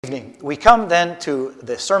Evening. We come then to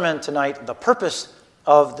the sermon tonight, the purpose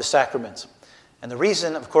of the sacraments. And the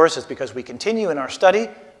reason, of course, is because we continue in our study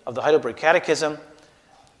of the Heidelberg Catechism.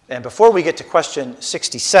 And before we get to question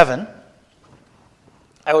 67,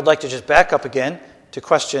 I would like to just back up again to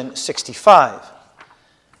question 65.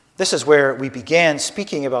 This is where we began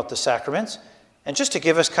speaking about the sacraments. And just to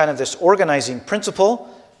give us kind of this organizing principle,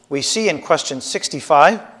 we see in question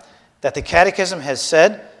 65 that the Catechism has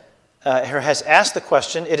said, has asked the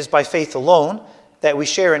question, it is by faith alone that we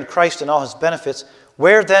share in Christ and all his benefits.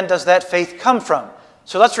 Where then does that faith come from?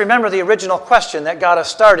 So let's remember the original question that got us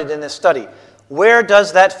started in this study. Where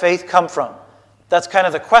does that faith come from? That's kind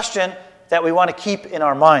of the question that we want to keep in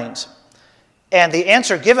our minds. And the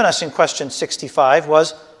answer given us in question 65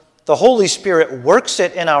 was, the Holy Spirit works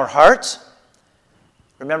it in our hearts.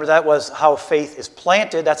 Remember, that was how faith is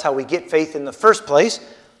planted. That's how we get faith in the first place.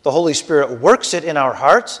 The Holy Spirit works it in our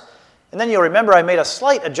hearts. And then you'll remember I made a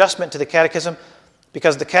slight adjustment to the Catechism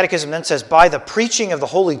because the Catechism then says, by the preaching of the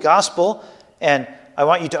Holy Gospel, and I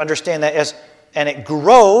want you to understand that as, and it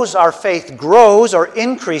grows, our faith grows or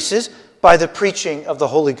increases by the preaching of the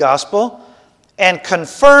Holy Gospel, and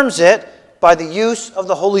confirms it by the use of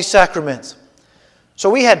the Holy Sacraments. So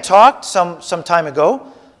we had talked some time ago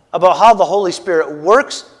about how the Holy Spirit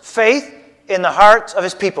works faith in the hearts of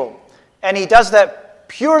his people. And he does that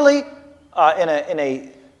purely in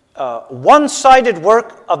a one-sided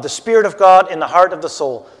work of the Spirit of God in the heart of the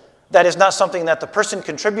soul. That is not something that the person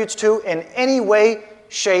contributes to in any way,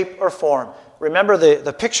 shape, or form. Remember,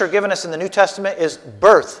 the picture given us in the New Testament is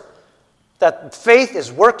birth. That faith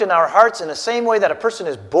is worked in our hearts in the same way that a person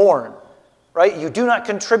is born. Right? You do not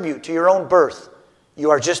contribute to your own birth.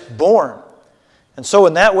 You are just born. And so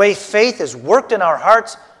in that way, faith is worked in our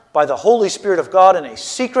hearts by the Holy Spirit of God in a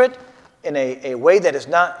secret, in a way that is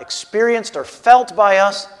not experienced or felt by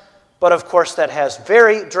us, but of course that has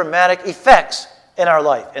very dramatic effects in our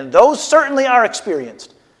life. And those certainly are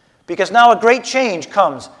experienced, because now a great change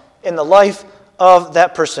comes in the life of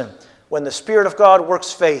that person when the Spirit of God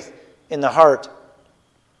works faith in the heart.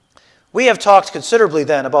 We have talked considerably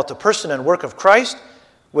then about the person and work of Christ,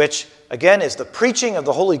 which again is the preaching of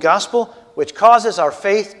the Holy Gospel, which causes our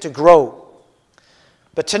faith to grow.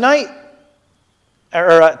 But tonight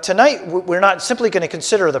we're not simply going to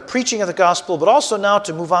consider the preaching of the gospel, but also now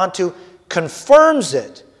to move on to confirms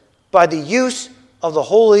it by the use of the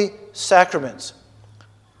holy sacraments.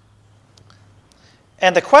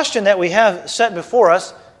 And the question that we have set before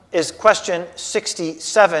us is question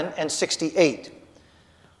 67 and 68.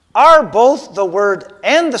 Are both the word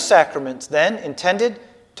and the sacraments then intended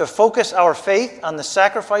to focus our faith on the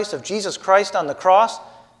sacrifice of Jesus Christ on the cross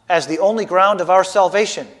as the only ground of our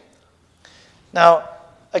salvation? Now,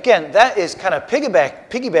 again, that is kind of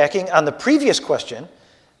piggybacking on the previous question,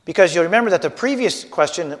 because you'll remember that the previous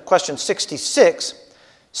question, question 66,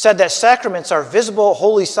 said that sacraments are visible,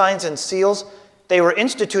 holy signs and seals. They were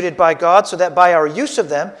instituted by God so that by our use of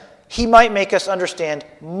them, he might make us understand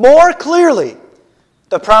more clearly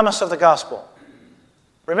the promise of the gospel.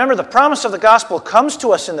 Remember, the promise of the gospel comes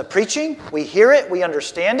to us in the preaching. We hear it, we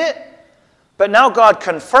understand it, but now God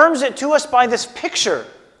confirms it to us by this picture.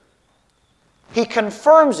 He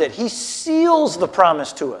confirms it. He seals the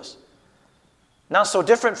promise to us. Not so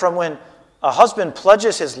different from when a husband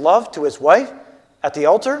pledges his love to his wife at the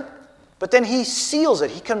altar, but then he seals it.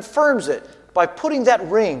 He confirms it by putting that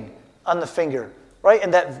ring on the finger, right?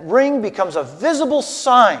 And that ring becomes a visible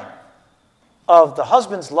sign of the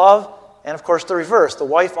husband's love, and of course the reverse. The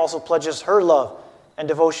wife also pledges her love and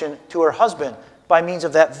devotion to her husband by means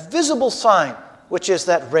of that visible sign, which is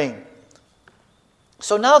that ring.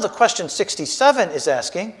 So now the question 67 is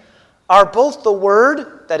asking, are both the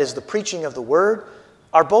word, that is the preaching of the word,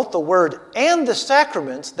 are both the word and the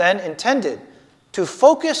sacraments then intended to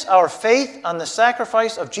focus our faith on the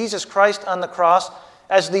sacrifice of Jesus Christ on the cross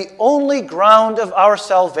as the only ground of our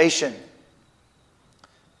salvation?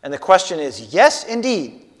 And the question is, yes,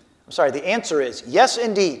 indeed. The answer is, yes,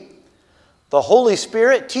 indeed. The Holy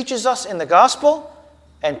Spirit teaches us in the gospel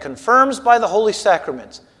and confirms by the holy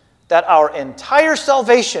sacraments that our entire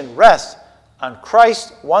salvation rests on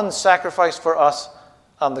Christ's one sacrifice for us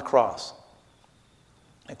on the cross.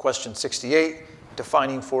 And question 68,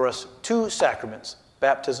 defining for us two sacraments,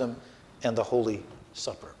 baptism and the Holy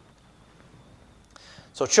Supper.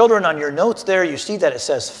 So children, on your notes there, you see that it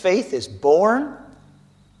says faith is born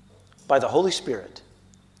by the Holy Spirit.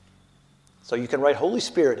 So you can write Holy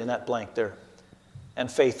Spirit in that blank there. And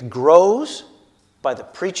faith grows by the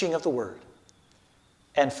preaching of the word.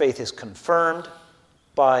 And faith is confirmed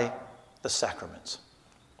by the sacraments.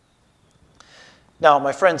 Now,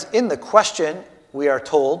 my friends, in the question, we are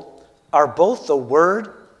told, are both the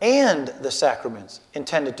Word and the sacraments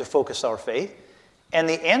intended to focus our faith? And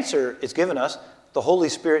the answer is given us. The Holy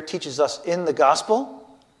Spirit teaches us in the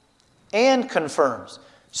gospel and confirms.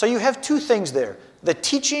 So you have two things there. The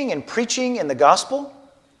teaching and preaching in the gospel,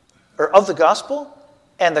 or of the gospel,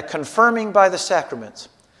 and the confirming by the sacraments.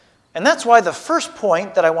 And that's why the first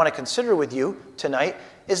point that I want to consider with you tonight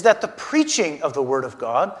is that the preaching of the Word of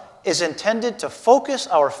God is intended to focus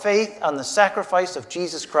our faith on the sacrifice of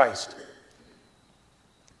Jesus Christ.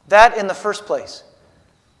 That in the first place.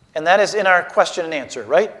 And that is in our question and answer,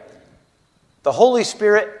 right? The Holy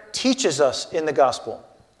Spirit teaches us in the gospel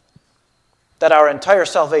that our entire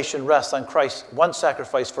salvation rests on Christ's one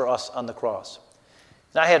sacrifice for us on the cross.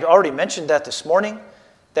 And I had already mentioned that this morning,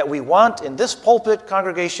 that we want in this pulpit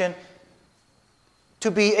congregation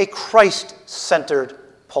to be a Christ-centered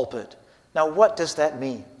pulpit. Now, what does that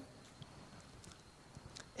mean?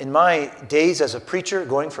 In my days as a preacher,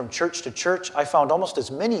 going from church to church, I found almost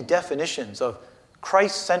as many definitions of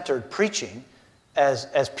Christ-centered preaching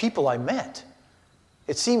as people I met.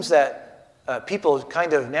 It seems that people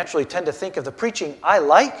kind of naturally tend to think of the preaching I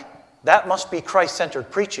like, that must be Christ-centered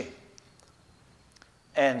preaching.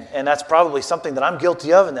 And that's probably something that I'm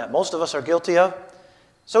guilty of and that most of us are guilty of.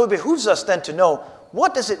 So it behooves us then to know,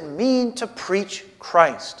 what does it mean to preach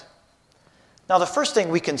Christ? Now, the first thing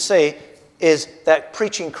we can say is that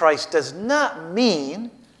preaching Christ does not mean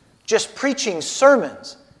just preaching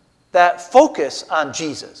sermons that focus on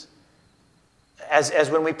Jesus. As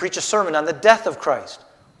when we preach a sermon on the death of Christ,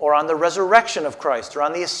 or on the resurrection of Christ, or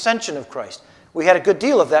on the ascension of Christ. We had a good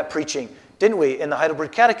deal of that preaching, didn't we, in the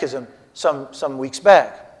Heidelberg Catechism some weeks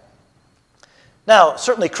back. Now,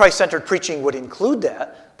 certainly Christ-centered preaching would include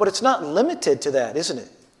that, but it's not limited to that, isn't it?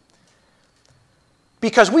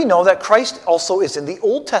 Because we know that Christ also is in the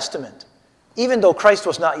Old Testament. Even though Christ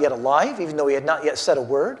was not yet alive, even though he had not yet said a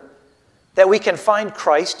word, that we can find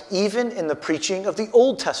Christ even in the preaching of the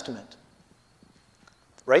Old Testament.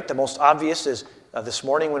 Right? The most obvious is this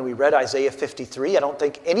morning when we read Isaiah 53, I don't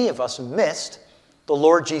think any of us missed the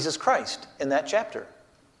Lord Jesus Christ in that chapter.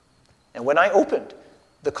 And when I opened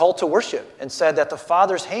the call to worship and said that the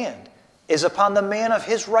Father's hand is upon the man of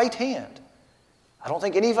his right hand, I don't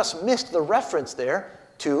think any of us missed the reference there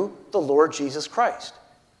to the Lord Jesus Christ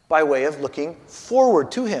by way of looking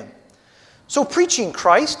forward to him. So preaching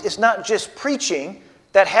Christ is not just preaching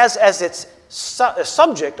that has as its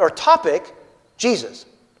subject or topic Jesus.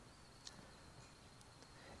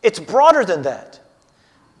 It's broader than that.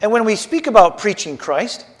 And when we speak about preaching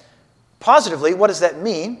Christ, positively, what does that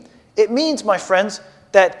mean? It means, my friends,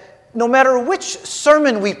 that no matter which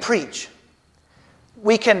sermon we preach,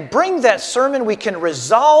 we can bring that sermon, we can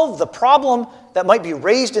resolve the problem that might be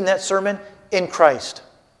raised in that sermon in Christ.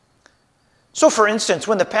 So, for instance,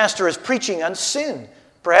 when the pastor is preaching on sin,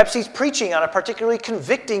 perhaps he's preaching on a particularly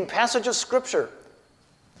convicting passage of Scripture.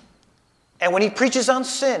 And when he preaches on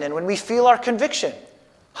sin, and when we feel our conviction,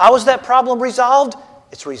 how is that problem resolved?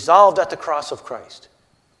 It's resolved at the cross of Christ,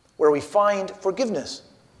 where we find forgiveness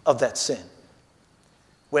of that sin.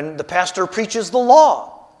 When the pastor preaches the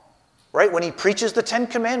law, right? When he preaches the 10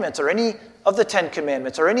 Commandments, or any of the 10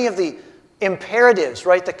 Commandments, or any of the imperatives,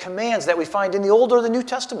 right? The commands that we find in the Old or the New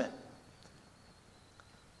Testament.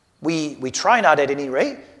 We try not, at any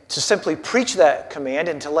rate, to simply preach that command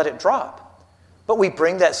and to let it drop. But we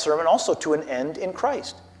bring that sermon also to an end in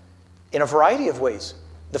Christ in a variety of ways.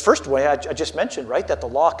 The first way I just mentioned, right, that the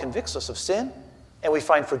law convicts us of sin and we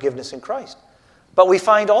find forgiveness in Christ. But we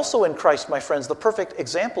find also in Christ, my friends, the perfect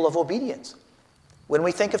example of obedience. When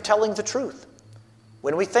we think of telling the truth,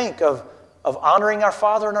 when we think of honoring our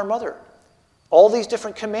father and our mother, all these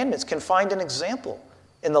different commandments can find an example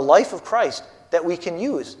in the life of Christ that we can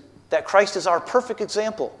use, that Christ is our perfect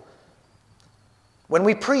example. When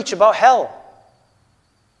we preach about hell,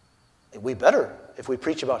 if we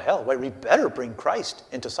preach about hell, we better bring Christ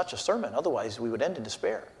into such a sermon. Otherwise, we would end in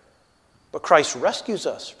despair. But Christ rescues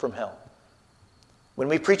us from hell. When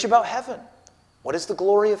we preach about heaven, what is the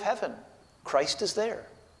glory of heaven? Christ is there.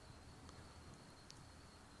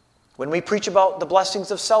 When we preach about the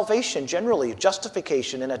blessings of salvation, generally,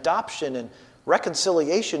 justification and adoption and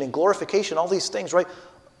reconciliation and glorification, all these things, right?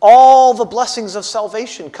 All the blessings of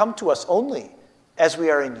salvation come to us only as we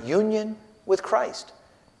are in union with Christ.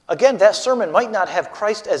 Again, that sermon might not have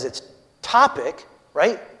Christ as its topic,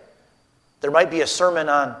 right? There might be a sermon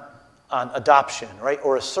on adoption, right?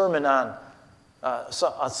 Or a sermon on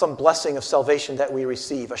some blessing of salvation that we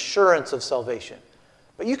receive, assurance of salvation.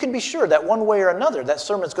 But you can be sure that one way or another, that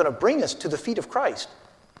sermon is going to bring us to the feet of Christ.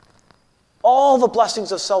 All the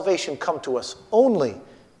blessings of salvation come to us only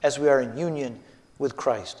as we are in union with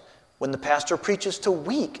Christ. when the pastor preaches to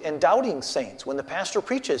weak and doubting saints, when the pastor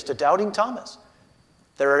preaches to doubting Thomas.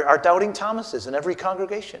 There are doubting Thomases in every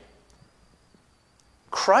congregation.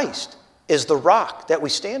 Christ is the rock that we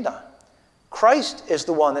stand on. Christ is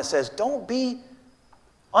the one that says, don't be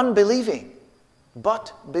unbelieving,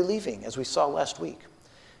 but believing, as we saw last week.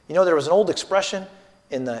 You know, there was an old expression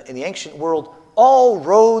in the ancient world, all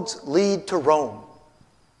roads lead to Rome.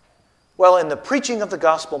 Well, in the preaching of the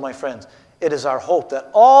gospel, my friends, it is our hope that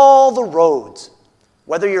all the roads,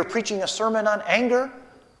 whether you're preaching a sermon on anger,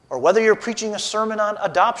 or whether you're preaching a sermon on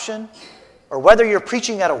adoption, or whether you're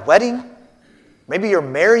preaching at a wedding, maybe you're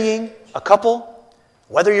marrying a couple,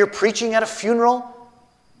 whether you're preaching at a funeral,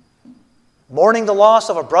 mourning the loss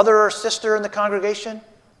of a brother or sister in the congregation,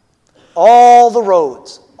 all the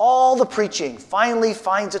roads, all the preaching finally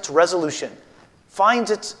finds its resolution, finds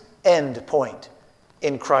its end point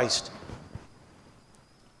in Christ.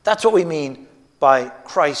 That's what we mean by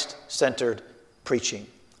Christ-centered preaching.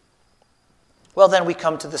 Well, then we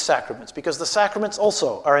come to the sacraments, because the sacraments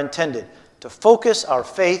also are intended to focus our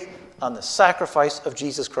faith on the sacrifice of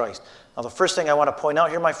Jesus Christ. Now, the first thing I want to point out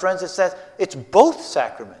here, my friends, is that it's both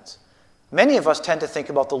sacraments. Many of us tend to think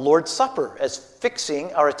about the Lord's Supper as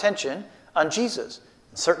fixing our attention on Jesus.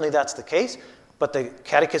 And certainly that's the case, but the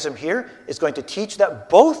Catechism here is going to teach that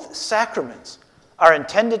both sacraments are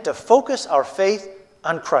intended to focus our faith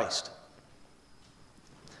on Christ.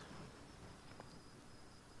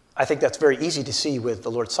 I think that's very easy to see with the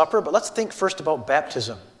Lord's Supper, but let's think first about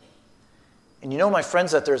baptism. And you know, my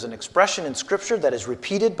friends, that there's an expression in Scripture that is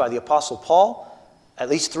repeated by the Apostle Paul at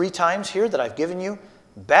least 3 times here that I've given you,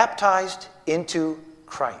 baptized into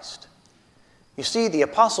Christ. You see, the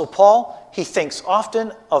Apostle Paul, he thinks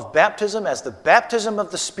often of baptism as the baptism of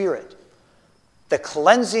the Spirit, the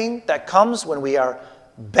cleansing that comes when we are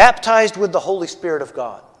baptized with the Holy Spirit of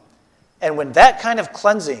God. And when that kind of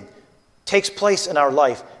cleansing takes place in our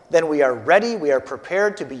life, then we are ready, we are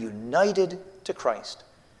prepared to be united to Christ.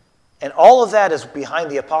 And all of that is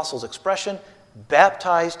behind the apostle's expression,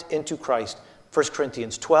 baptized into Christ. 1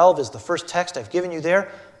 Corinthians 12 is the first text I've given you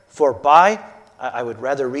there. For by, I would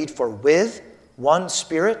rather read for with one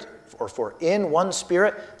Spirit, or for in one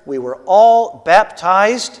Spirit, we were all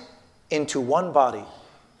baptized into one body.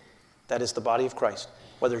 That is the body of Christ.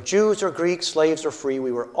 Whether Jews or Greeks, slaves or free,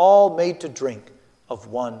 we were all made to drink of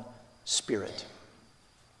one Spirit.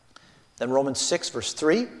 Then Romans 6, verse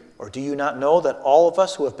 3, or do you not know that all of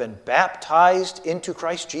us who have been baptized into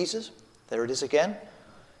Christ Jesus, there it is again,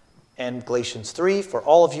 and Galatians 3, for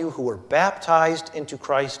all of you who were baptized into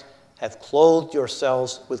Christ have clothed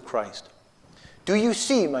yourselves with Christ. Do you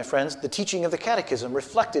see, my friends, the teaching of the Catechism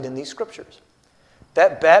reflected in these scriptures?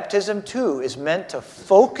 That baptism, too, is meant to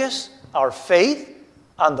focus our faith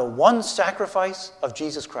on the one sacrifice of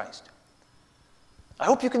Jesus Christ. I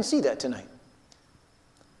hope you can see that tonight.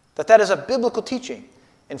 That is a biblical teaching.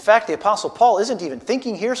 In fact, the Apostle Paul isn't even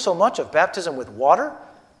thinking here so much of baptism with water.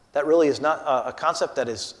 That really is not a concept that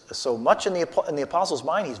is so much in the Apostle's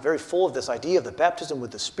mind. He's very full of this idea of the baptism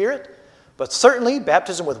with the Spirit. But certainly,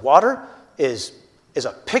 baptism with water is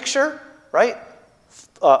a picture, right,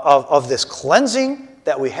 of this cleansing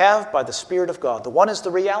that we have by the Spirit of God. The one is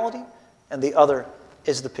the reality, and the other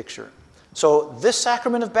is the picture. So this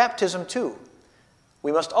sacrament of baptism, too,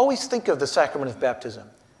 we must always think of the sacrament of baptism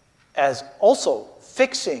as also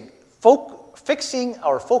fixing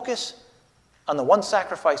our focus on the one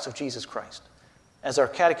sacrifice of Jesus Christ. As our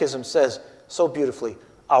Catechism says so beautifully,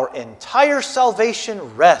 our entire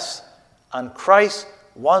salvation rests on Christ's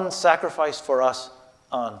one sacrifice for us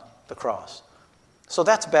on the cross. So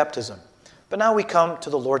that's baptism. But now we come to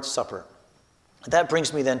the Lord's Supper. That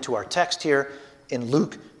brings me then to our text here in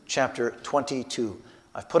Luke chapter 22.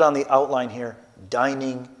 I've put on the outline here,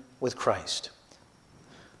 dining with Christ.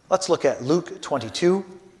 Let's look at Luke 22,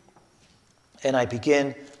 and I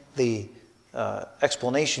begin the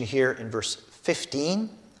explanation here in verse 15,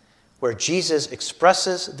 where Jesus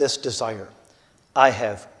expresses this desire. I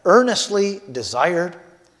have earnestly desired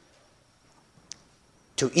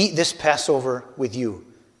to eat this Passover with you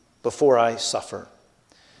before I suffer.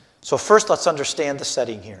 So first, let's understand the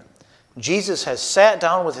setting here. Jesus has sat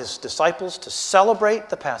down with his disciples to celebrate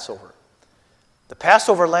the Passover. The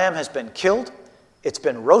Passover lamb has been killed. It's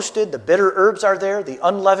been roasted. The bitter herbs are there. The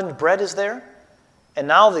unleavened bread is there. And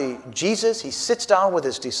now Jesus, he sits down with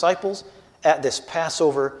his disciples at this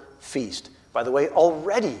Passover feast. By the way,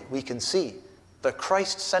 already we can see the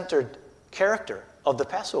Christ-centered character of the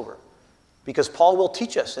Passover, because Paul will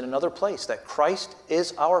teach us in another place that Christ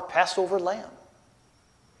is our Passover lamb.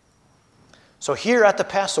 So here at the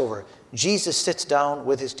Passover, Jesus sits down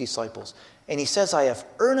with his disciples, and he says, I have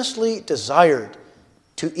earnestly desired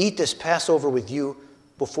to eat this Passover with you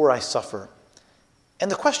before I suffer.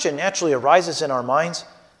 And the question naturally arises in our minds,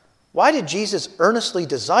 why did Jesus earnestly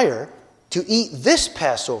desire to eat this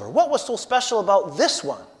Passover? What was so special about this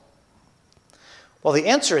one? Well, the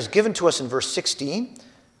answer is given to us in verse 16.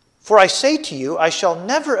 For I say to you, I shall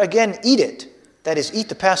never again eat it, that is, eat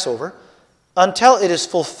the Passover, until it is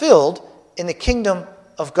fulfilled in the kingdom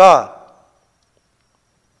of God.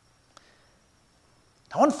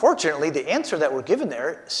 Now, unfortunately, the answer that we're given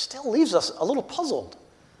there still leaves us a little puzzled.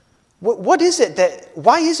 Why is it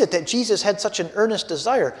that Jesus had such an earnest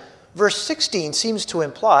desire? Verse 16 seems to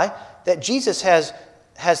imply that Jesus has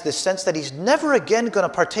this sense that he's never again going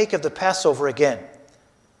to partake of the Passover again.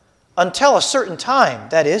 Until a certain time,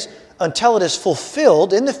 that is, until it is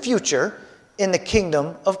fulfilled in the future in the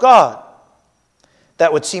kingdom of God.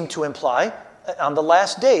 That would seem to imply on the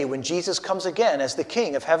last day when Jesus comes again as the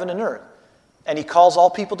King of heaven and earth, and he calls all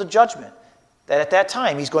people to judgment, that at that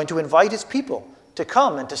time he's going to invite his people to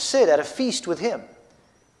come and to sit at a feast with him.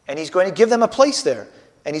 And he's going to give them a place there,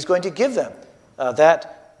 and he's going to give them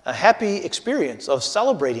that happy experience of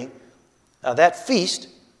celebrating that feast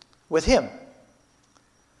with him.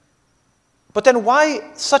 But then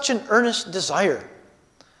why such an earnest desire?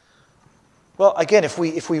 Well, again, if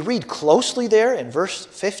we read closely there in verse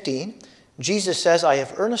 15, Jesus says, I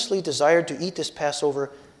have earnestly desired to eat this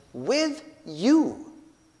Passover with you.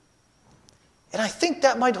 And I think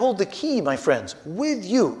that might hold the key, my friends, with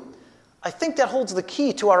you. I think that holds the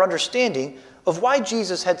key to our understanding of why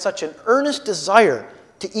Jesus had such an earnest desire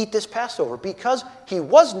to eat this Passover, because he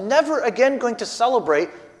was never again going to celebrate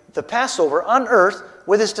the Passover on earth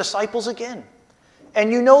with his disciples again.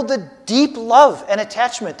 And you know the deep love and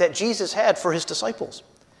attachment that Jesus had for his disciples.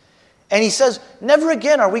 And he says, never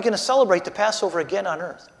again are we going to celebrate the Passover again on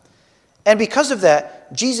earth. And because of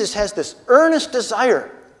that, Jesus has this earnest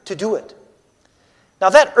desire to do it. Now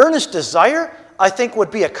that earnest desire, I think,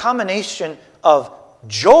 would be a combination of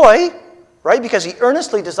joy, right? Because he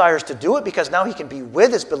earnestly desires to do it, because now he can be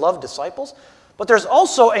with his beloved disciples. But there's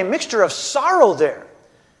also a mixture of sorrow there.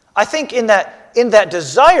 I think in that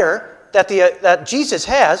desire that Jesus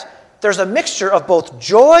has, there's a mixture of both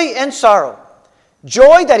joy and sorrow.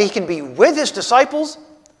 Joy that he can be with his disciples,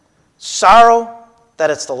 sorrow that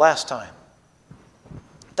it's the last time.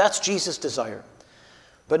 That's Jesus' desire.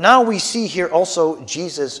 But now we see here also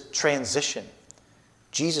Jesus' transition.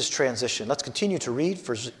 Jesus' transition. Let's continue to read.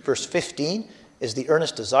 Verse 15 is the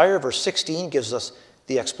earnest desire. Verse 16 gives us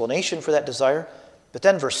the explanation for that desire. But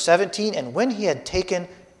then verse 17, and when he had taken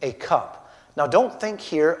a cup. Now don't think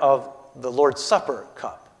here of the Lord's Supper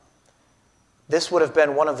cup. This would have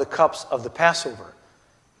been one of the cups of the Passover.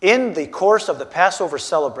 In the course of the Passover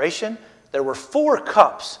celebration, there were 4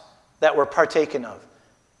 cups that were partaken of.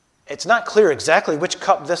 It's not clear exactly which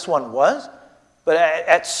cup this one was, but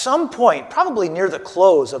at some point, probably near the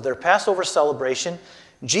close of their Passover celebration,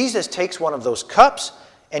 Jesus takes one of those cups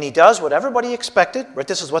and he does what everybody expected. Right?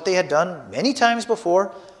 This is what they had done many times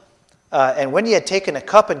before. And when he had taken a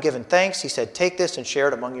cup and given thanks, he said, take this and share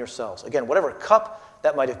it among yourselves. Again, whatever cup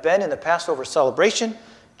that might have been in the Passover celebration,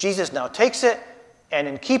 Jesus now takes it, and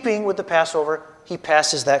in keeping with the Passover, he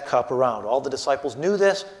passes that cup around. All the disciples knew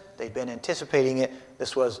this. They'd been anticipating it.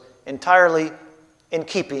 This was entirely in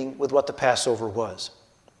keeping with what the Passover was.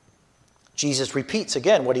 Jesus repeats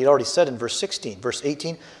again what he had already said in verse 16. Verse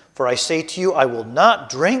 18, for I say to you, I will not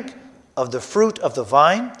drink of the fruit of the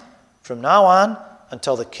vine from now on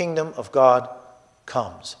until the kingdom of God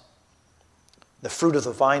comes. The fruit of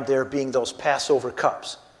the vine there being those Passover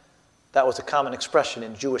cups. That was a common expression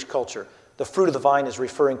in Jewish culture. The fruit of the vine is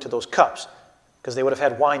referring to those cups because they would have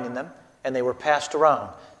had wine in them and they were passed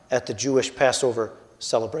around at the Jewish Passover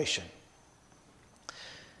celebration.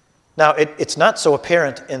 Now, it's not so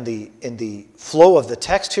apparent in the flow of the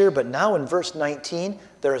text here, but now in verse 19,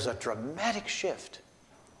 there is a dramatic shift.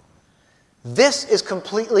 This is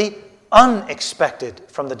completely unexpected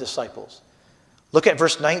from the disciples. Look at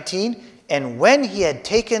verse 19. And when he had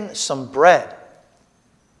taken some bread.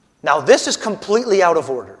 Now, this is completely out of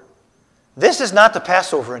order. This is not the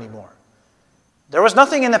Passover anymore. There was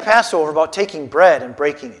nothing in the Passover about taking bread and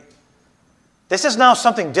breaking it. This is now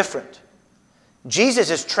something different. Jesus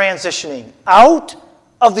is transitioning out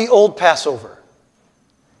of the old Passover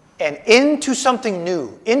and into something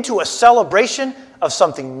new, into a celebration of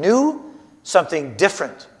something new, something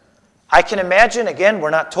different. I can imagine, again, we're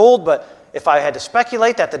not told, but if I had to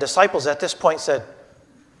speculate, that the disciples at this point said,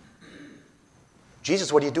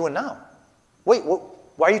 Jesus, what are you doing now? Wait,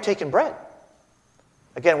 why are you taking bread?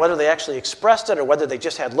 Again, whether they actually expressed it or whether they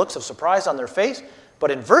just had looks of surprise on their face, but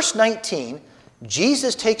in verse 19,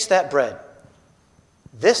 Jesus takes that bread.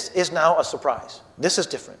 This is now a surprise. This is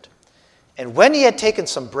different. And when he had taken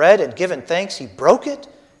some bread and given thanks, he broke it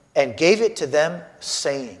and gave it to them,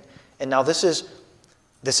 saying. And now this is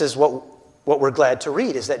what we're glad to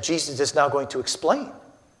read, is that Jesus is now going to explain.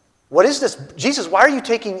 What is this? Jesus, why are you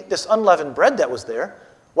taking this unleavened bread that was there?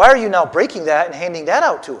 Why are you now breaking that and handing that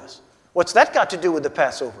out to us? What's that got to do with the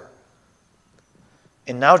Passover?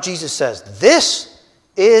 And now Jesus says, this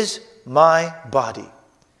is my body,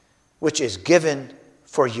 which is given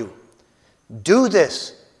for you. Do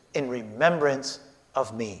this in remembrance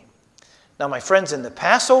of me. Now, my friends, in the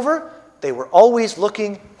Passover, they were always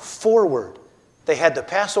looking forward. They had the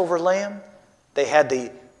Passover lamb. They had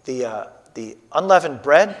the unleavened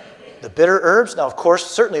bread, the bitter herbs. Now, of course,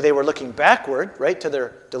 certainly they were looking backward, right, to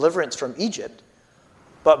their deliverance from Egypt.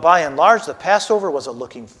 But by and large, the Passover was a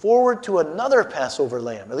looking forward to another Passover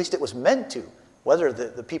lamb. At least it was meant to. Whether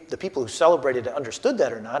the people who celebrated it understood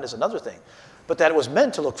that or not is another thing. But that it was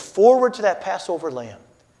meant to look forward to that Passover lamb.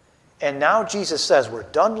 And now Jesus says, we're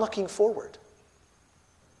done looking forward.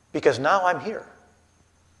 Because now I'm here.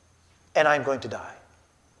 And I'm going to die.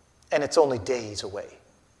 And it's only days away.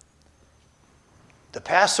 The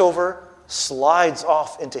Passover slides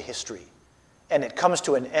off into history. And it comes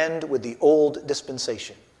to an end with the old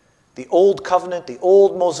dispensation. The old covenant, the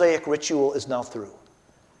old Mosaic ritual is now through.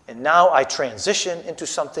 And now I transition into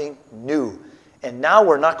something new. And now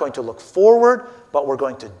we're not going to look forward, but we're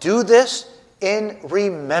going to do this in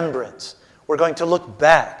remembrance. We're going to look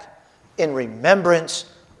back in remembrance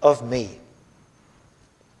of me.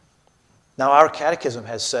 Now, our catechism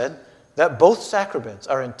has said that both sacraments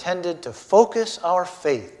are intended to focus our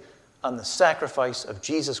faith on the sacrifice of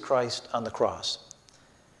Jesus Christ on the cross.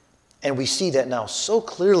 And we see that now so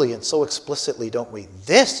clearly and so explicitly, don't we?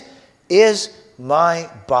 This is my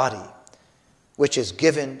body, which is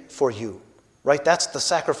given for you. Right? That's the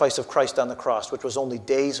sacrifice of Christ on the cross, which was only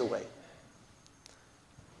days away.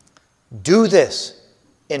 Do this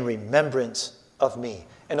in remembrance of me.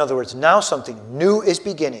 In other words, now something new is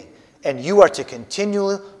beginning, and you are to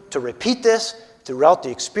continue to repeat this throughout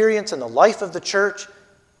the experience and the life of the church,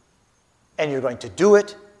 and you're going to do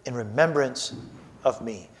it in remembrance of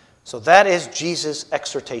me. So that is Jesus'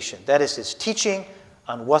 exhortation. That is his teaching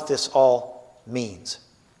on what this all means.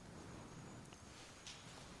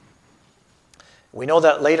 We know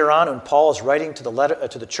that later on, when Paul is writing to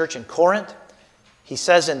the church in Corinth, he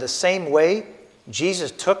says, in the same way,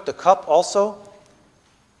 Jesus took the cup also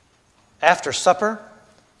after supper,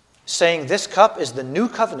 saying, this cup is the new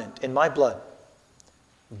covenant in my blood.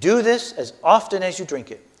 Do this as often as you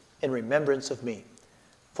drink it in remembrance of me.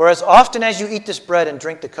 For as often as you eat this bread and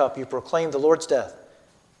drink the cup, you proclaim the Lord's death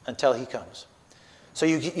until he comes. So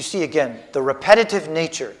you see again the repetitive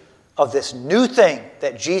nature of this new thing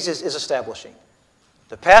that Jesus is establishing.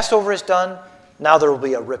 The Passover is done. Now there will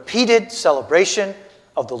be a repeated celebration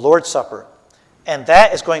of the Lord's Supper. And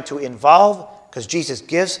that is going to involve, because Jesus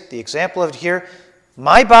gives the example of it here,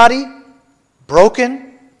 my body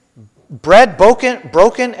broken, bread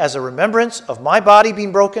broken as a remembrance of my body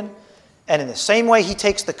being broken. And in the same way he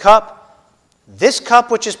takes the cup, this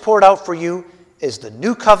cup which is poured out for you is the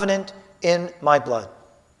new covenant in my blood.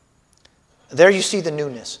 There you see the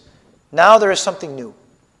newness. Now there is something new.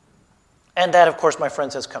 And that, of course, my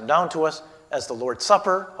friends, has come down to us as the Lord's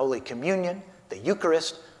Supper, Holy Communion, the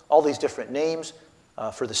Eucharist, all these different names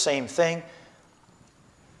for the same thing.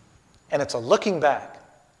 And it's a looking back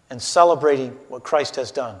and celebrating what Christ has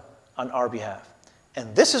done on our behalf.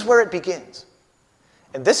 And this is where it begins.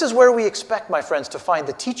 And this is where we expect, my friends, to find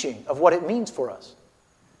the teaching of what it means for us.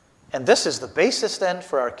 And this is the basis then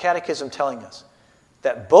for our catechism telling us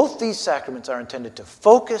that both these sacraments are intended to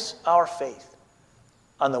focus our faith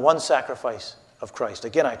on the one sacrifice of Christ.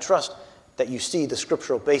 Again, I trust that you see the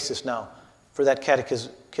scriptural basis now for that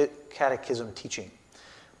catechism teaching.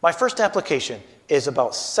 My first application is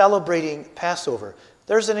about celebrating Passover.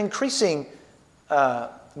 There's an increasing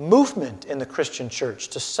movement in the Christian church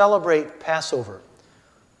to celebrate Passover.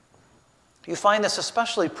 You find this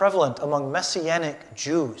especially prevalent among Messianic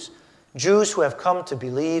Jews, Jews who have come to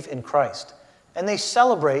believe in Christ, and they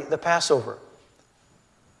celebrate the Passover.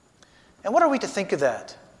 And what are we to think of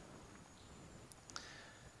that?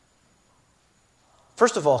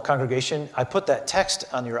 First of all, congregation, I put that text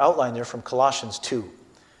on your outline there from Colossians 2,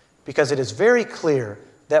 because it is very clear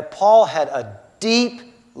that Paul had a deep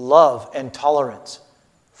love and tolerance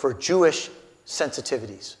for Jewish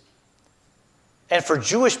sensitivities. And for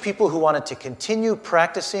Jewish people who wanted to continue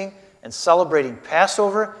practicing and celebrating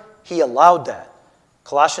Passover, he allowed that.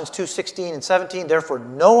 Colossians 2:16 and 17, therefore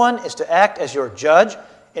no one is to act as your judge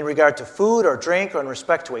in regard to food or drink or in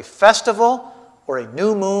respect to a festival or a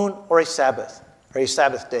new moon or a Sabbath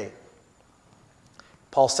day.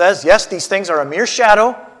 Paul says, yes, these things are a mere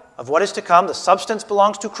shadow of what is to come. The substance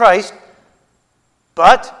belongs to Christ.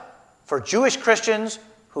 But for Jewish Christians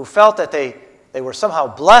who felt that they were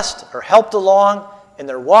somehow blessed or helped along in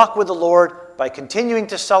their walk with the Lord by continuing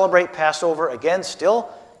to celebrate Passover, again, still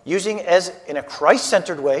using as in a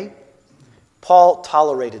Christ-centered way, Paul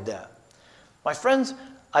tolerated that. My friends,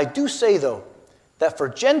 I do say, though, that for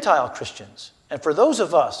Gentile Christians, and for those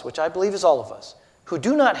of us, which I believe is all of us, who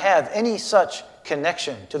do not have any such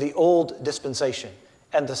connection to the old dispensation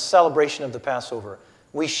and the celebration of the Passover,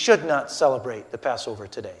 we should not celebrate the Passover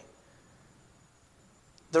today.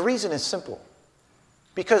 The reason is simple.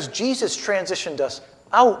 Because Jesus transitioned us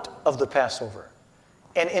out of the Passover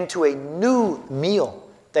and into a new meal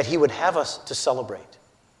that he would have us to celebrate.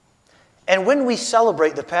 And when we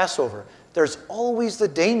celebrate the Passover, there's always the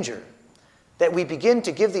danger that we begin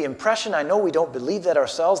to give the impression, I know we don't believe that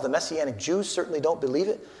ourselves, the Messianic Jews certainly don't believe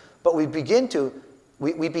it, but we begin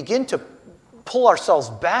to pull ourselves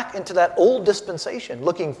back into that old dispensation,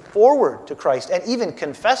 looking forward to Christ and even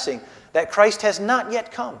confessing that Christ has not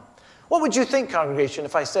yet come. What would you think, congregation,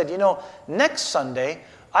 if I said, next Sunday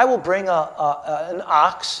I will bring an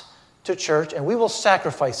ox to church and we will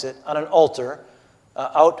sacrifice it on an altar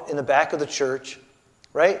out in the back of the church,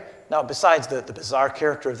 right? Now, besides the bizarre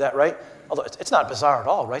character of that, right? Although it's not bizarre at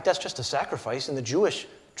all, right? That's just a sacrifice in the Jewish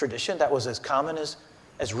tradition. That was as common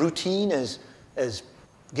as routine as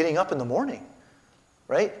getting up in the morning,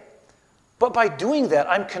 right? But by doing that,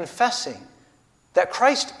 I'm confessing that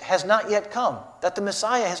Christ has not yet come, that the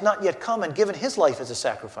Messiah has not yet come and given his life as a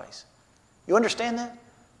sacrifice. You understand that?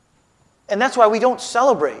 And that's why we don't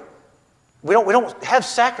celebrate. We don't have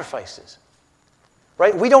sacrifices.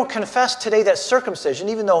 Right? We don't confess today that circumcision,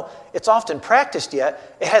 even though it's often practiced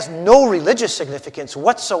yet, it has no religious significance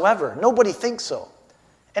whatsoever. Nobody thinks so.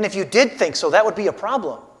 And if you did think so, that would be a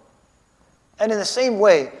problem. And in the same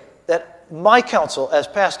way that my counsel as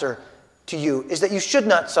pastor to you is that you should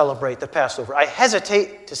not celebrate the Passover. I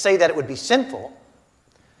hesitate to say that it would be sinful,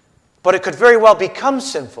 but it could very well become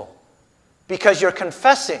sinful because you're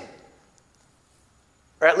confessing,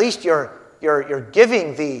 or at least you're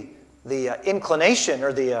giving the inclination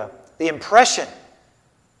or the impression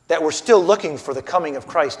that we're still looking for the coming of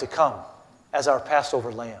Christ to come as our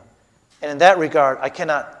Passover lamb. And in that regard, I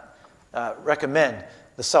cannot recommend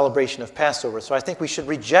the celebration of Passover. So I think we should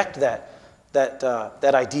reject that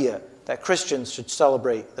idea that Christians should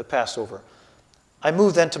celebrate the Passover. I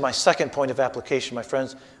move then to my second point of application, my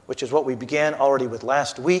friends, which is what we began already with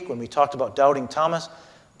last week when we talked about doubting Thomas,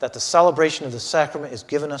 that the celebration of the sacrament is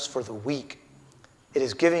given us for the weak. It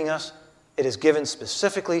is given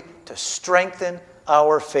specifically to strengthen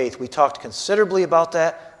our faith. We talked considerably about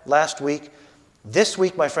that last week. This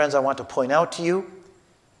week, my friends, I want to point out to you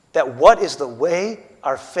that what is the way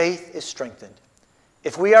our faith is strengthened.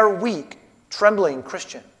 If we are weak, trembling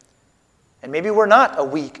Christian, and maybe we're not a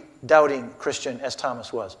weak, doubting Christian as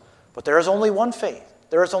Thomas was, but there is only one faith.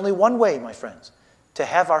 There is only one way, my friends, to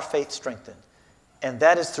have our faith strengthened, and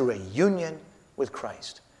that is through a union with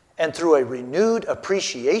Christ. And through a renewed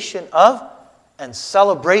appreciation of and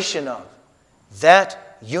celebration of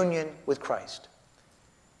that union with Christ.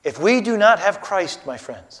 If we do not have Christ, my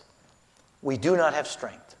friends, we do not have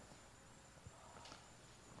strength.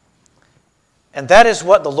 And that is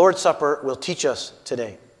what the Lord's Supper will teach us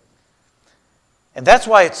today. And that's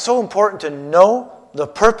why it's so important to know the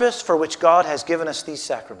purpose for which God has given us these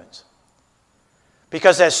sacraments.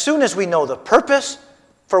 Because as soon as we know the purpose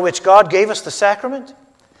for which God gave us the sacrament,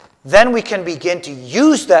 then we can begin to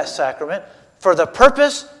use that sacrament for the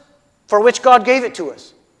purpose for which God gave it to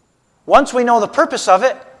us. Once we know the purpose of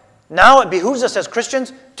it, now it behooves us as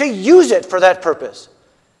Christians to use it for that purpose.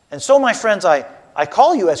 And so, my friends, I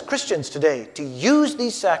call you as Christians today to use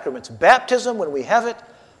these sacraments, baptism when we have it,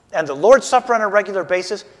 and the Lord's Supper on a regular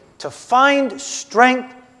basis, to find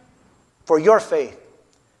strength for your faith.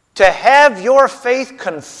 To have your faith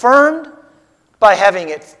confirmed by having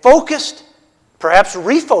it focused, perhaps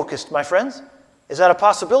refocused, my friends. Is that a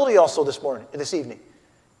possibility also this evening?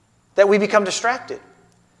 That we become distracted.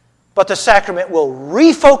 But the sacrament will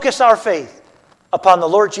refocus our faith upon the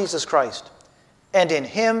Lord Jesus Christ. And in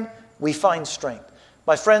Him we find strength.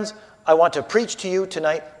 My friends, I want to preach to you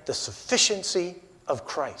tonight the sufficiency of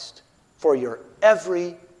Christ for your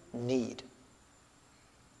every need.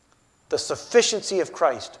 The sufficiency of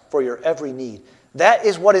Christ for your every need. That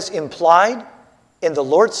is what is implied in the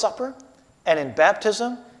Lord's Supper and in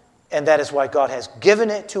baptism, and that is why God has given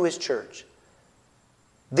it to His church.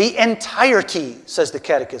 The entirety, says the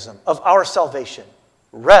Catechism, of our salvation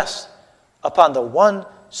rests upon the one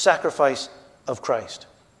sacrifice of Christ.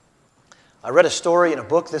 I read a story in a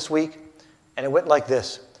book this week And it went like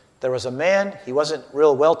this. There was a man, he wasn't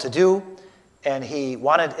real well-to-do, and he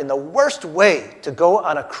wanted, in the worst way, to go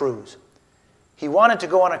on a cruise. He wanted to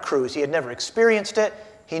go on a cruise. He had never experienced it.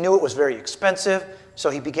 He knew it was very expensive, so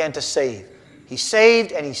he began to save. He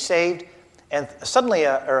saved and he saved, and suddenly,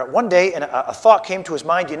 one day, a thought came to his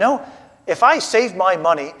mind, if I save my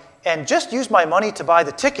money and just use my money to buy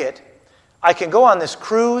the ticket, I can go on this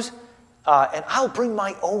cruise, and I'll bring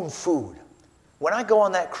my own food. When I go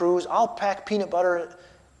on that cruise, I'll pack peanut butter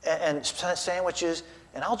and sandwiches,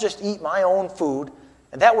 and I'll just eat my own food,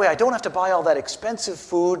 and that way I don't have to buy all that expensive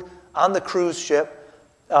food on the cruise ship,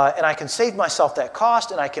 and I can save myself that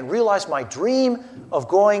cost, and I can realize my dream of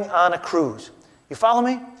going on a cruise. You follow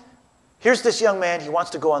me? Here's this young man, he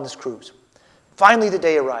wants to go on this cruise. Finally, the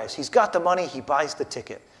day arrives. He's got the money, he buys the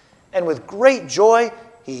ticket. And with great joy,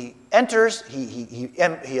 he enters, he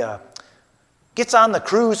gets on the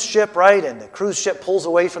cruise ship, right? And the cruise ship pulls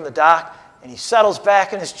away from the dock, and he settles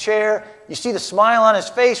back in his chair. You see the smile on his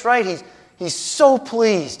face, right? He's so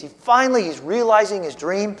pleased. He's realizing his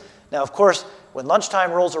dream. Now, of course, when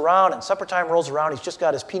lunchtime rolls around and supper time rolls around, he's just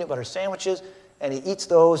got his peanut butter sandwiches, and he eats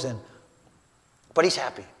those, but he's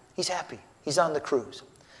happy. He's happy. He's on the cruise.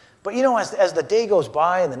 But as the day goes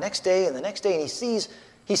by, and the next day, and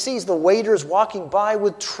he sees the waiters walking by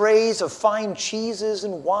with trays of fine cheeses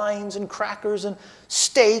and wines and crackers and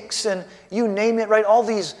steaks and you name it, right? All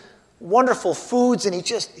these wonderful foods, and he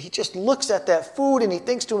just looks at that food and he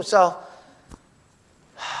thinks to himself,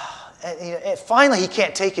 and finally he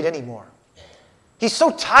can't take it anymore. He's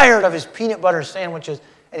so tired of his peanut butter sandwiches,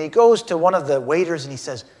 and he goes to one of the waiters and he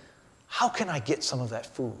says, "How can I get some of that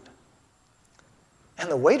food?" And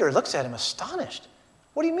the waiter looks at him astonished.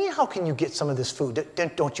 "What do you mean, how can you get some of this food?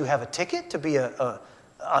 Don't you have a ticket to be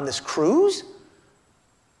on this cruise?"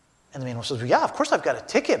 And the man says, "Well, yeah, of course I've got a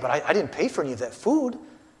ticket, but I didn't pay for any of that food."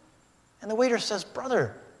 And the waiter says,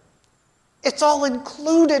 "Brother, it's all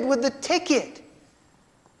included with the ticket.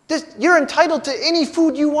 You're entitled to any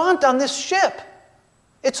food you want on this ship.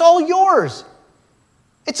 It's all yours.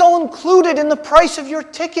 It's all included in the price of your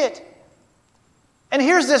ticket." And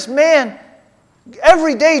here's this man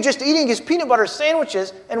every day just eating his peanut butter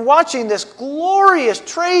sandwiches and watching this glorious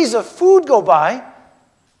trays of food go by,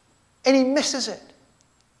 and he misses it.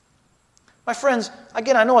 My friends,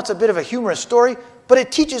 again, I know it's a bit of a humorous story, but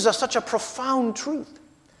it teaches us such a profound truth,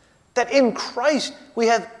 that in Christ we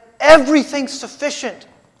have everything sufficient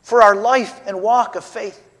for our life and walk of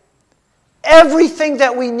faith. Everything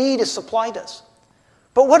that we need is supplied us.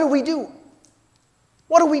 But what do we do?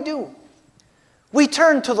 What do we do? We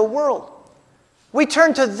turn to the world. We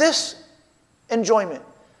turn to this enjoyment.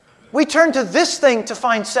 We turn to this thing to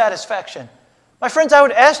find satisfaction. My friends, I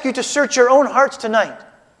would ask you to search your own hearts tonight.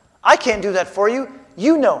 I can't do that for you.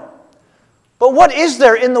 You know. But what is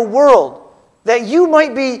there in the world that you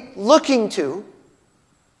might be looking to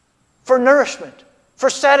for nourishment, for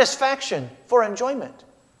satisfaction, for enjoyment?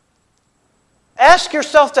 Ask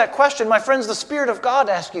yourself that question. My friends, the Spirit of God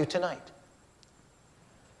asks you tonight.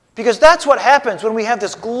 Because that's what happens when we have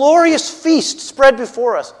this glorious feast spread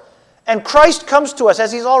before us. And Christ comes to us,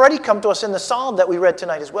 as He's already come to us in the psalm that we read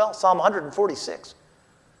tonight as well, Psalm 146.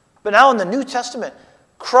 But now in the New Testament,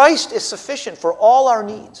 Christ is sufficient for all our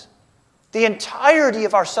needs. The entirety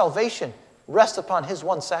of our salvation rests upon His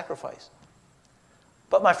one sacrifice.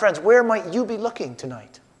 But my friends, where might you be looking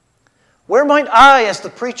tonight? Where might I, as the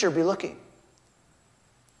preacher, be looking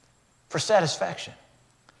for satisfaction?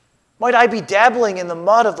 Might I be dabbling in the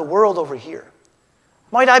mud of the world over here?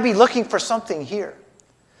 Might I be looking for something here?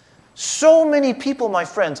 So many people, my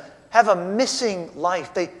friends, have a missing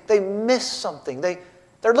life. They miss something.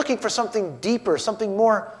 They're looking for something deeper, something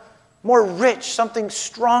more rich, something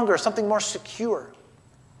stronger, something more secure.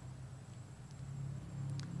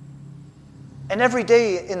 And every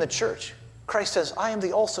day in the church, Christ says, "I am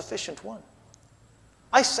the all-sufficient one.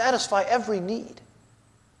 I satisfy every need."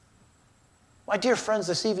 My dear friends,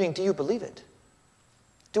 this evening, do you believe it?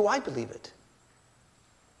 Do I believe it?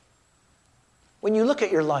 When you look at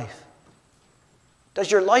your life, does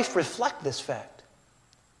your life reflect this fact?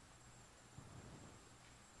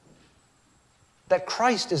 That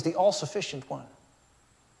Christ is the all-sufficient one.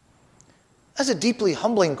 That's a deeply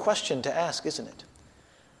humbling question to ask, isn't it?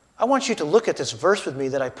 I want you to look at this verse with me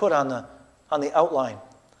that I put on the outline.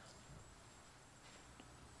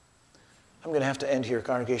 I'm going to have to end here,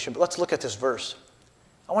 congregation, but let's look at this verse.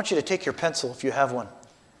 I want you to take your pencil, if you have one.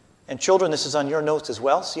 And children, this is on your notes as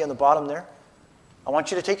well. See on the bottom there? I want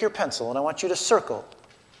you to take your pencil, and I want you to circle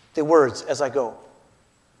the words as I go.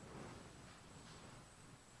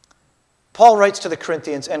 Paul writes to the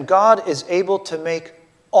Corinthians, "And God is able to make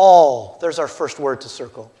all," there's our first word to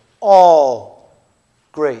circle, all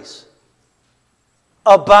grace.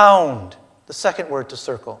 Abound, the second word to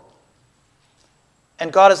circle.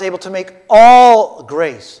 And God is able to make all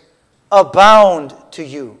grace abound to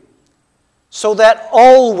you, so that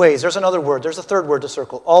always, there's another word, there's a third word to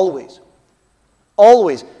circle, always,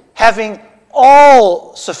 having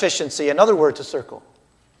all sufficiency, another word to circle,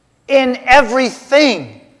 in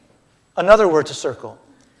everything, another word to circle,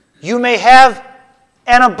 you may have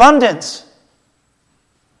an abundance.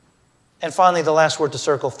 And finally, the last word to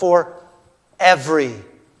circle, for every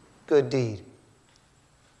good deed.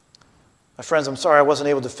 My friends, I'm sorry I wasn't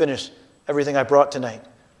able to finish everything I brought tonight,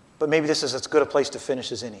 but maybe this is as good a place to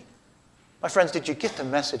finish as any. My friends, did you get the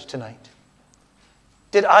message tonight?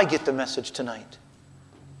 Did I get the message tonight?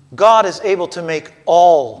 God is able to make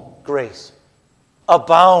all grace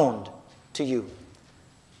abound to you,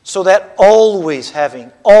 so that always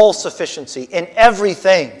having all sufficiency in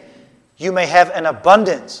everything, you may have an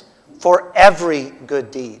abundance for every good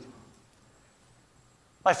deed.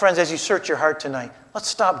 My friends, as you search your heart tonight, let's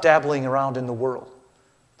stop dabbling around in the world.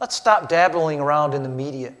 Let's stop dabbling around in the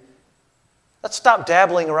media. Let's stop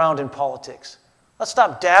dabbling around in politics. Let's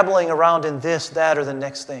stop dabbling around in this, that, or the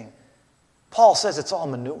next thing. Paul says it's all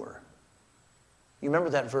manure. You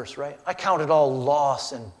remember that verse, right? I count it all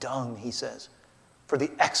loss and dung, he says, for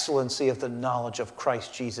the excellency of the knowledge of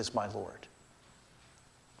Christ Jesus my Lord.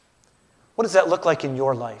 What does that look like in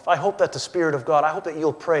your life? I hope that the Spirit of God, I hope that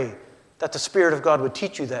you'll pray that the Spirit of God would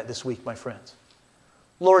teach you that this week, my friends.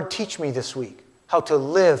 Lord, teach me this week how to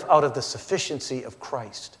live out of the sufficiency of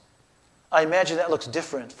Christ. I imagine that looks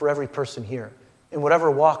different for every person here, in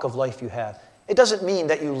whatever walk of life you have. It doesn't mean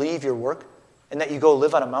that you leave your work and that you go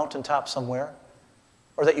live on a mountaintop somewhere,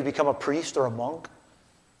 or that you become a priest or a monk.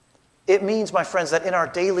 It means, my friends, that in our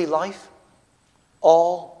daily life,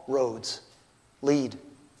 all roads lead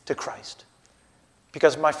to Christ.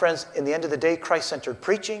 Because, my friends, in the end of the day, Christ-centered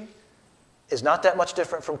preaching is not that much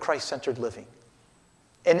different from Christ-centered living.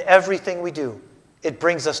 In everything we do, it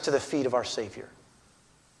brings us to the feet of our Savior.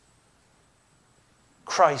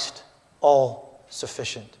 Christ, all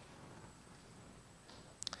sufficient.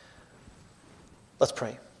 Let's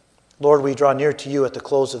pray. Lord, we draw near to you at the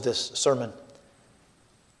close of this sermon.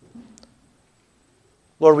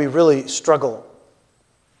 Lord, we really struggle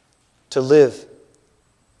to live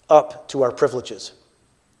up to our privileges.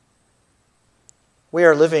 We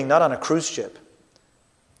are living not on a cruise ship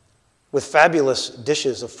with fabulous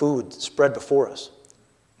dishes of food spread before us,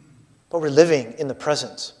 but we're living in the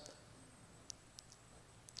presence.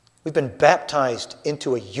 We've been baptized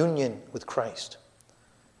into a union with Christ.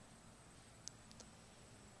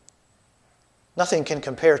 Nothing can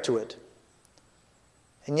compare to it.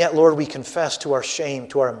 And yet, Lord, we confess to our shame,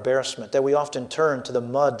 to our embarrassment, that we often turn to the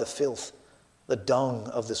mud, the filth, the dung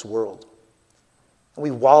of this world. And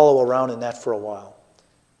we wallow around in that for a while.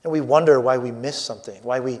 And we wonder why we miss something,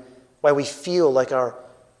 why we feel like our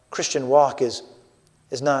Christian walk is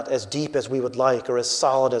not as deep as we would like or as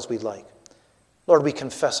solid as we'd like. Lord, we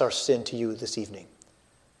confess our sin to you this evening.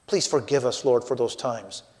 Please forgive us, Lord, for those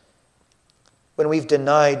times when we've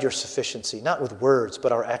denied your sufficiency, not with words,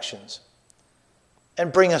 but our actions.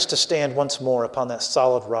 And bring us to stand once more upon that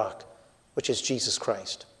solid rock, which is Jesus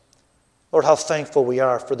Christ. Lord, how thankful we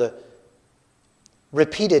are for the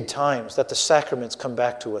repeated times that the sacraments come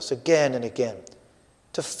back to us again and again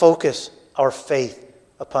to focus our faith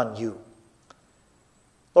upon you.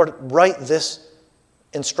 Lord, write this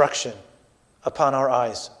instruction upon our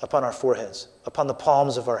eyes, upon our foreheads, upon the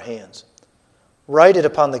palms of our hands. Write it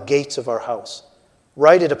upon the gates of our house.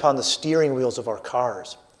 Write it upon the steering wheels of our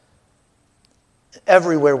cars.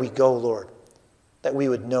 Everywhere we go, Lord, that we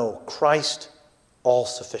would know Christ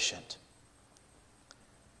all-sufficient.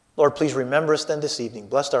 Lord, please remember us then this evening.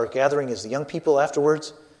 Bless our gathering as the young people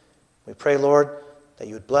afterwards. We pray, Lord, that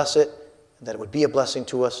you would bless it, and that it would be a blessing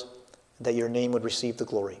to us, and that your name would receive the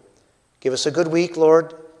glory. Give us a good week,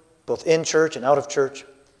 Lord, both in church and out of church,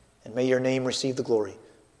 and may your name receive the glory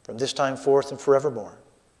from this time forth and forevermore.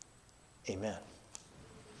 Amen.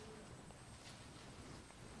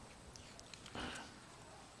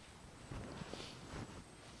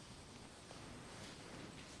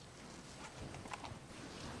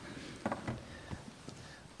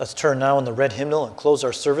 Let's turn now in the red hymnal and close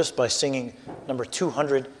our service by singing number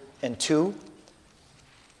 202.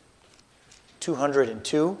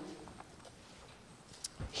 202.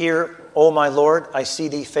 Here, O my Lord, I see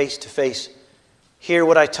thee face to face. Here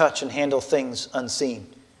would I touch and handle things unseen.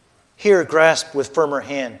 Here grasp with firmer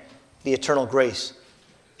hand the eternal grace,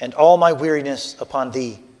 and all my weariness upon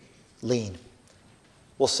thee lean.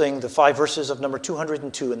 We'll sing the 5 verses of number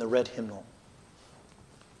 202 in the red hymnal.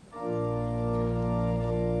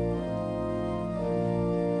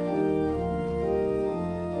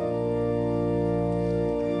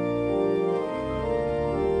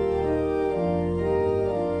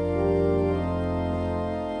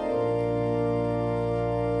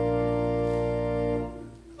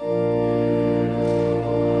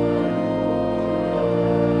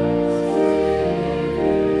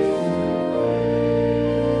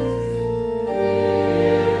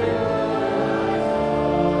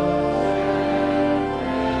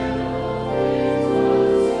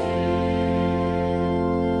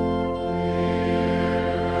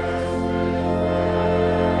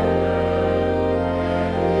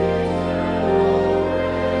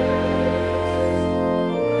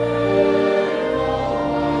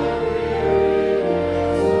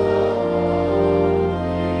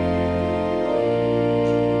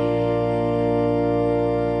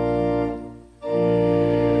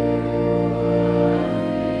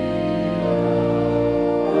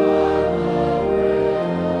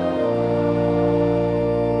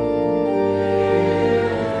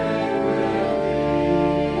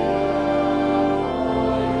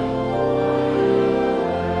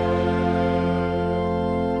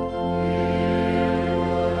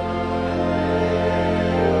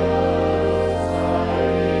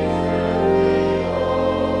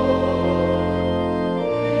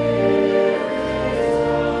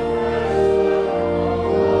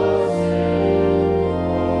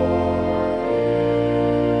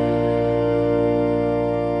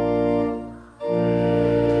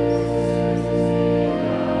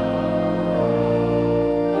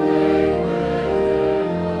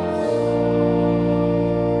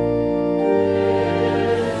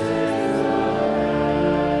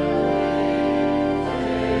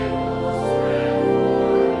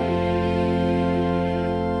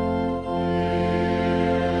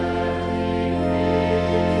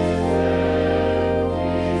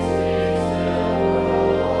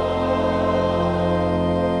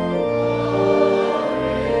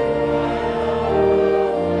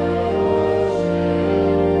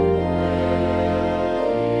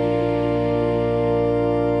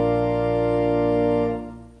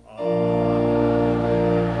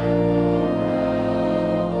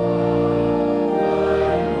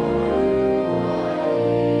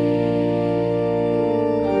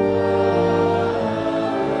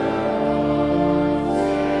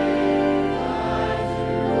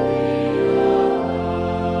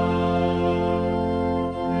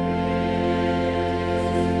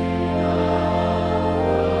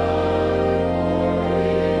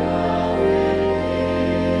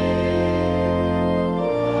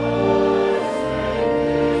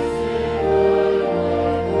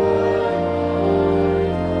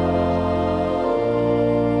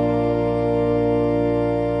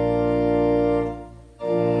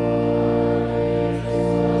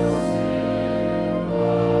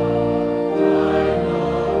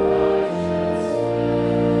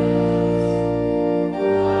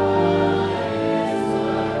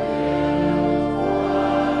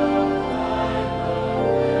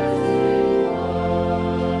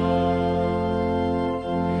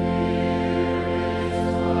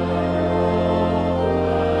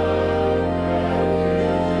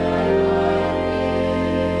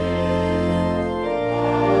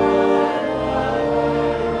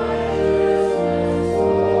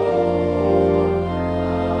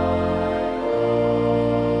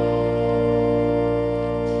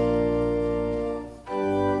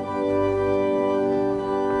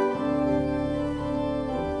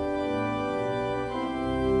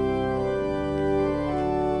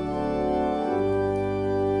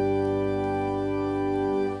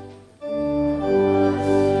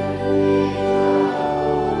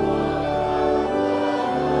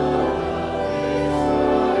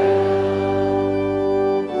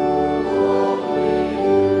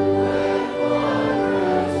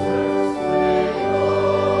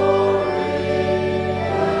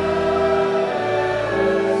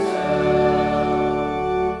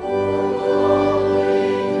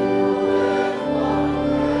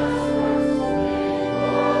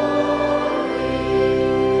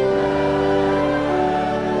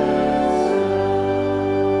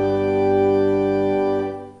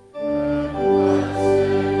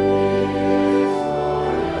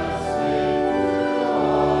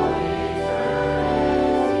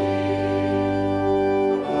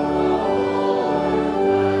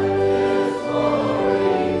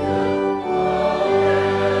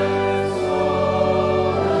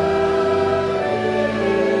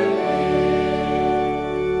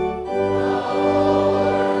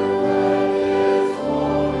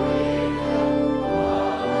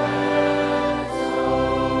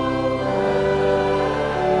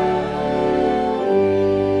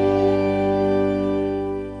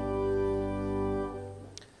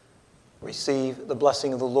 receive the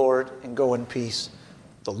blessing of the Lord and go in peace.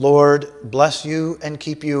 The Lord bless you and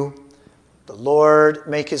keep you. The Lord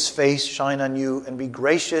make his face shine on you and be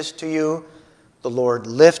gracious to you. The Lord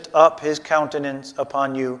lift up his countenance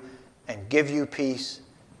upon you and give you peace.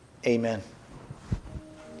 Amen.